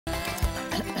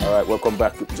All right, welcome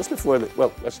back. Just before the,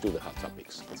 well, let's do the hot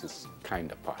topics. This is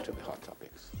kind of part of the hot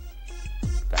topics.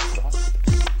 That's the hot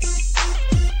topics.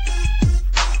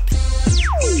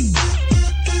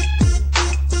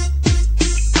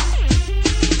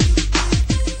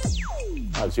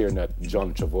 I was hearing that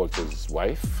John Travolta's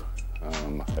wife,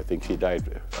 I think she died,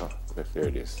 there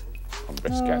it is, from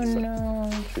breast cancer. No.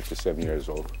 57 years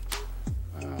old.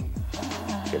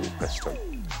 Kelly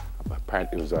Preston.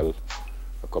 Apparently it was a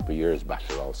couple of years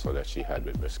battle also that she had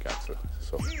with breast cancer.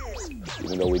 So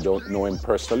even though we don't know him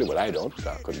personally, well, I don't,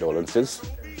 condolences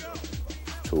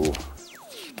to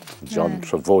John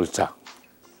Travolta.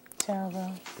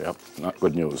 Terrible. Yep, not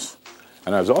good news.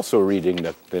 And I was also reading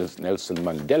that there's Nelson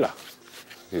Mandela,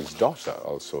 his daughter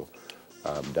also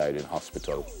died in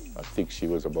hospital. I think she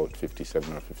was about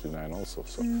 57 or 59 also,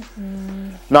 so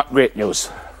not great news.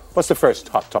 What's the first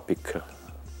hot topic?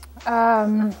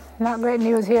 Not great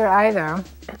news here either.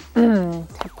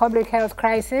 Public health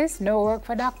crisis, no work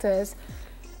for doctors,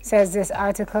 says this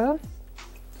article.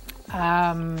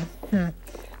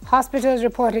 Hospitals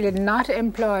reportedly not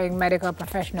employing medical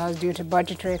professionals due to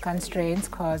budgetary constraints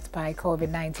caused by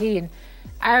COVID-19.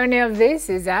 Irony of this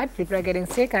is that people are getting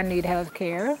sick and need health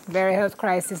care. Very health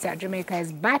crisis that Jamaica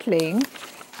is battling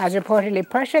has reportedly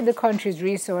pressured the country's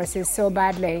resources so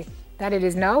badly that it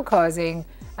is now causing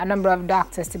a number of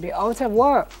doctors to be out of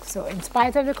work. So in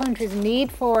spite of the country's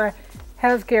need for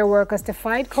healthcare workers to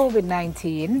fight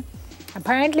COVID-19,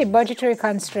 apparently budgetary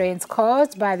constraints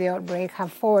caused by the outbreak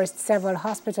have forced several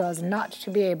hospitals not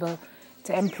to be able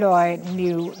to employ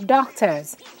new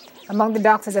doctors. Among the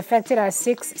doctors affected are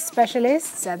 6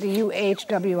 specialists at the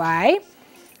UHWI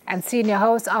and senior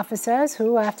house officers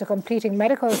who, after completing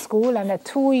medical school and a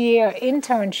 2-year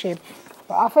internship,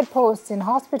 were offered posts in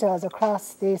hospitals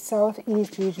across the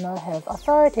Southeast Regional Health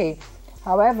Authority.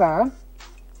 However,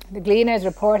 the Gleaner is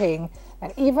reporting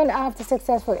that even after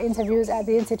successful interviews at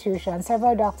the institution,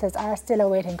 several doctors are still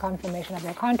awaiting confirmation of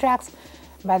their contracts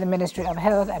by the Ministry of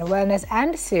Health and Wellness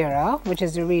and SERA, which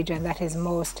is the region that is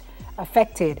most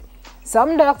affected.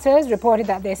 Some doctors reported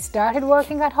that they started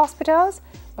working at hospitals,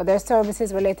 but their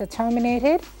services were later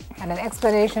terminated, and an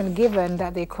explanation given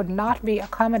that they could not be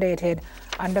accommodated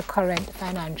under current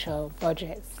financial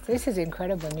budgets. This is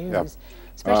incredible news, Yep.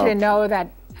 especially now that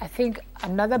I think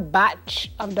another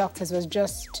batch of doctors was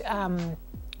just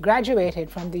graduated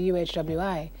from the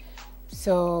UHWI.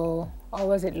 So, or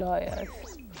was it lawyers?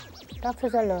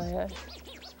 Doctors are lawyers.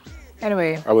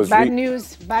 Anyway, bad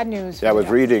news. Yeah, I was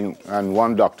reading, and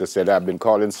one doctor said, I've been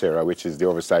calling SERA, which is the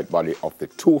oversight body of the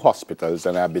 2 hospitals,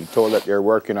 and I've been told that they're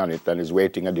working on it and is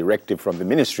waiting a directive from the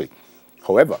ministry.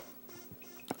 However,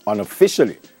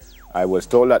 unofficially, I was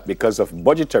told that because of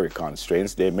budgetary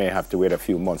constraints, they may have to wait a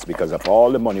few months because of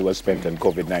all the money was spent on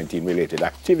COVID-19 related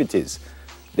activities.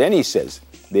 Then he says,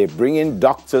 they bring in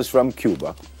doctors from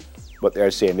Cuba, but they're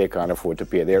saying they can't afford to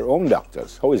pay their own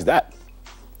doctors. How is that?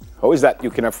 How is that you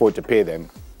can afford to pay them,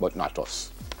 but not us?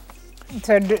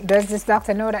 So does this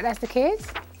doctor know that that's the case?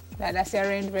 That that's the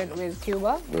arrangement with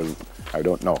Cuba? Well, I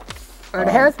don't know. Well,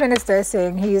 the health minister is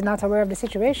saying he is not aware of the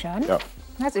situation. Yeah.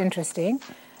 That's interesting.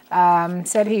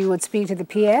 Said he would speak to the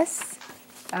PS.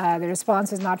 The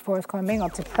response is not forthcoming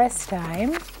up to press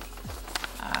time.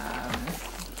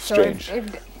 Strange.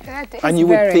 That And you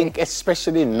would think,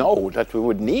 especially now, that we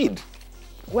would need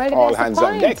all hands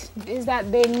on deck. Is that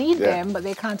they need them, but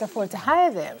they can't afford to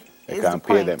hire them. They can't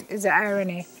pay them. Is the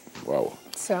irony. Wow.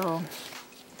 So,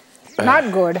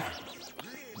 not good.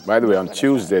 By the way, on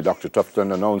Tuesday, Dr.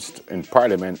 Tufton announced in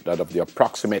Parliament that of the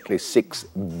approximately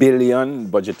 $6 billion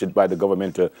budgeted by the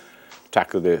government to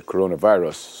tackle the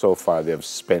coronavirus, so far they've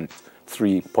spent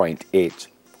 $3.8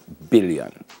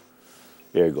 billion.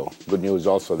 There you go. Good news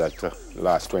also that the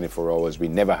last 24 hours we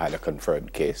never had a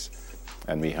confirmed case,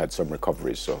 and we had some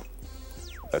recoveries, so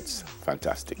that's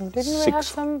fantastic. Didn't we have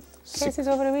some cases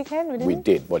over the weekend? We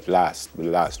did, but the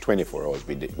last 24 hours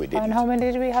we didn't. And how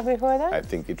many did we have before that? I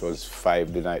think it was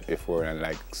 5 the night before and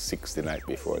like 6 the night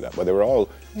before that. But they were all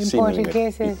imported seemingly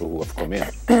cases. people who have come in.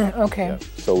 Okay. Yeah.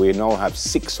 So we now have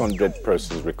 600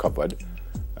 persons recovered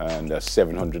and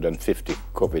 750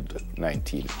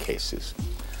 COVID-19 cases.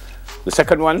 The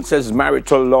second one says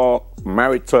marital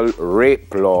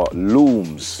rape law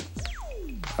looms.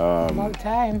 About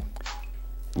time.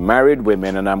 Married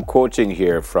women, and I'm quoting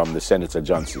here from the Senator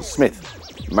Johnson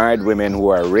Smith, married women who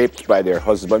are raped by their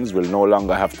husbands will no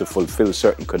longer have to fulfill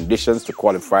certain conditions to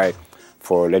qualify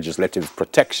for legislative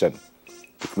protection.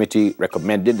 The committee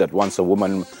recommended that once a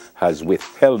woman has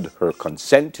withheld her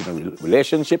consent in a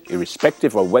relationship,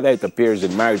 irrespective of whether it appears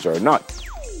in marriage or not,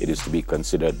 it is to be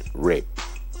considered rape.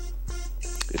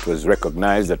 It was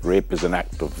recognized that rape is an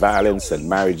act of violence and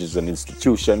marriage is an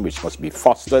institution which must be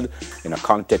fostered in a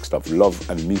context of love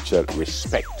and mutual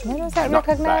respect. When was that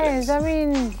recognized? I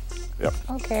mean, yep.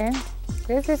 Okay.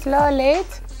 This is law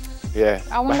late. Yeah.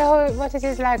 I wonder what it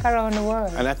is like around the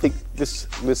world. And I think this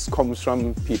comes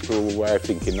from people who are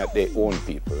thinking that they own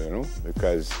people, you know,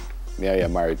 because you're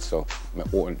married, so I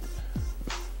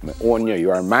own you,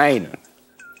 you are mine.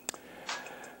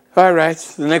 All right,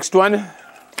 the next one.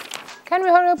 Can we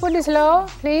hurry up with this law,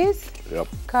 please? Yep.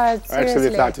 Because I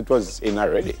actually thought it was in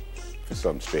already for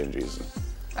some strange reason.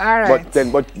 All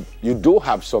right. But you do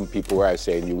have some people who are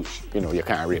saying you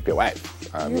can't rape your wife.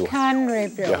 You can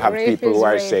rape your wife. You have people who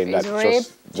are saying that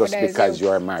just because you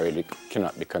are married, it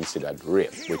cannot be considered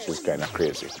rape, which is kind of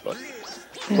crazy. But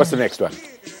what's the next one?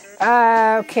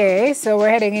 Okay, so we're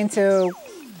heading into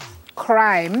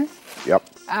crime. Yep.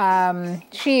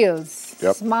 Shields.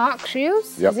 Yep. Mark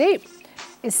Shields, yep.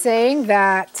 is saying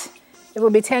that it will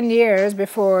be 10 years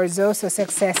before Zoso's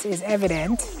success is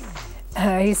evident.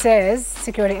 He says,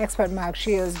 security expert Mark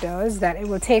Shields does, that it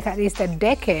will take at least a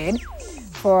decade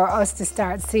for us to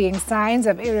start seeing signs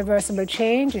of irreversible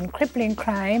change in crippling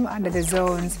crime under the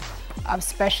zones of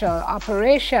special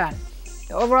operation.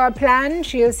 The overall plan,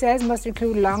 Shields says, must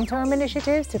include long-term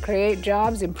initiatives to create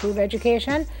jobs, improve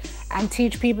education, and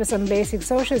teach people some basic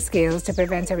social skills to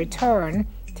prevent a return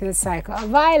to the cycle of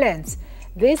violence.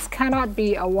 This cannot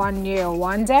be a one-year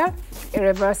wonder.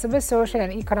 Irreversible social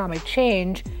and economic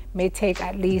change may take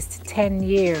at least 10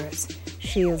 years,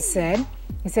 Shields said.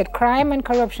 He said crime and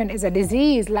corruption is a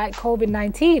disease like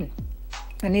COVID-19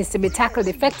 and needs to be tackled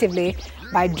effectively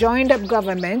by joined-up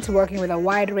government working with a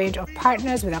wide range of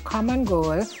partners with a common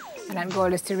goal, and that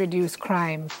goal is to reduce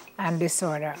crime and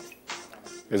disorder.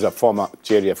 There's a former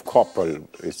JDF corporal,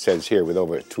 it says here, with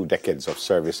over 2 decades of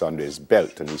service under his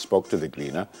belt, and he spoke to the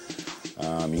Gleaner.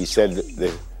 He said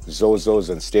the Zozos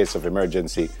and states of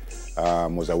emergency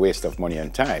was a waste of money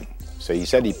and time. So he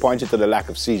said he pointed to the lack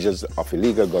of seizures of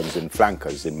illegal guns in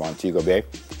flankers in Montego Bay.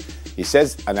 He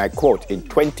says, and I quote, in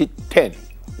 2010,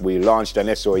 we launched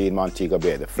an SOE in Montego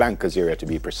Bay, the flankers area to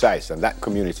be precise, and that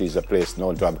community is a place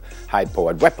known to have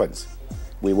high-powered weapons.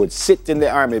 We would sit in the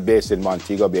army base in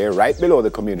Montego Bay, right below the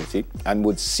community, and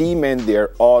would see men there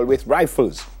all with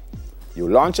rifles. You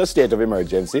launch a state of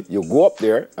emergency, you go up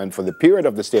there, and for the period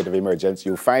of the state of emergency,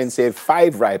 you find, say,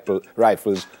 5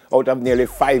 rifles out of nearly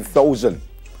 5,000.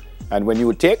 And when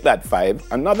you take that 5,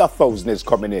 another 1,000 is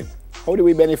coming in. How do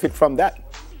we benefit from that?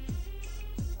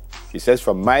 He says,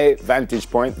 from my vantage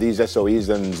point, these SOEs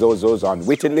and Zozos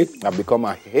unwittingly have become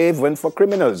a haven for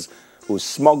criminals who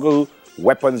smuggle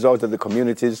weapons out of the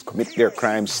communities, commit their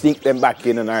crimes, sneak them back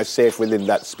in, and are safe within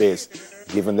that space,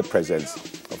 given the presence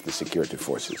of the security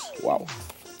forces. Wow.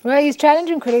 Well, he's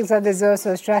challenging critics of the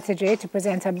Zoso strategy to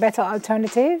present a better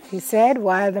alternative. He said,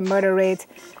 while the murder rate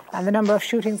and the number of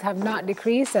shootings have not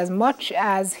decreased as much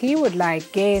as he would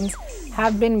like, gains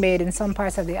have been made in some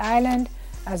parts of the island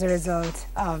as a result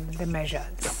of the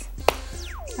measures.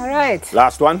 All right.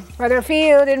 Last one.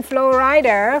 Rutherford in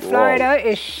Florida. Florida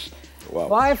is... Wow.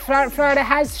 Well, Florida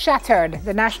has shattered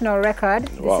the national record.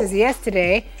 This is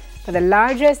yesterday for the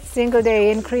largest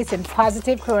single-day increase in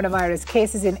positive coronavirus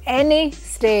cases in any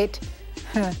state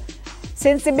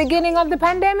since the beginning of the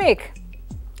pandemic,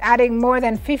 adding more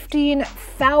than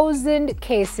 15,000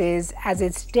 cases as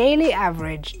its daily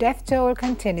average death toll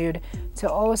continued to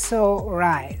also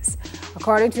rise.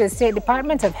 According to the State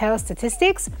Department of Health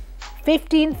Statistics,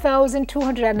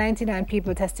 15,299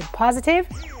 people tested positive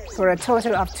for a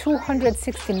total of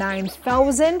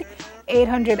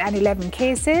 269,811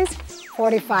 cases,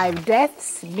 45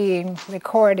 deaths being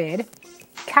recorded.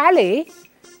 Cali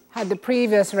had the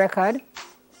previous record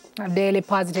of daily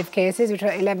positive cases, which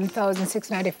were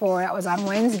 11,694. That was on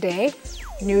Wednesday.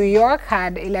 New York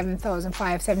had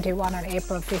 11,571 on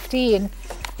April 15.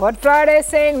 But Florida is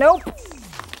saying, nope,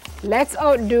 let's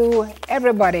outdo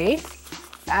everybody.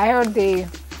 I heard the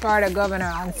Florida governor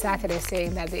on Saturday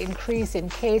saying that the increase in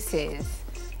cases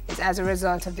is as a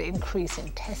result of the increase in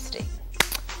testing.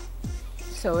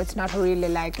 So it's not really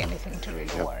like anything to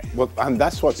really worry. Well, and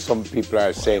that's what some people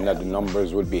are saying, that the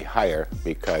numbers would be higher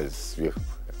because you're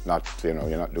not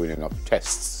doing enough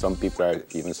tests. Some people are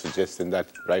even suggesting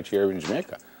that right here in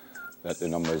Jamaica, that the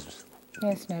numbers...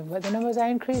 Yes, no, but the numbers are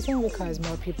increasing because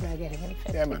more people are getting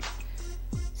infected. Yeah, man.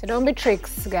 So don't be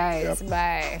tricks, guys,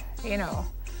 by,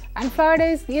 And Florida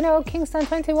is, Kingston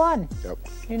 21. Yep.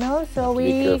 So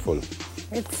be careful.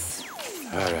 It's...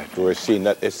 All right, we're seeing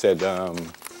that they said, I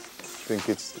think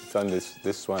it's on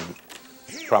this one,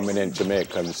 prominent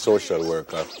Jamaican social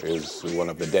worker is one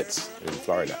of the deaths in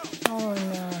Florida. Oh,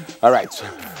 no. All right,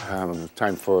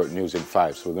 Time for News in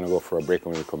 5. So we're going to go for a break,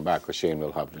 and when we come back, Shane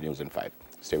will have the News in 5.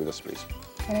 Stay with us, please.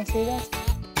 Can I see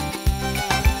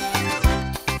that?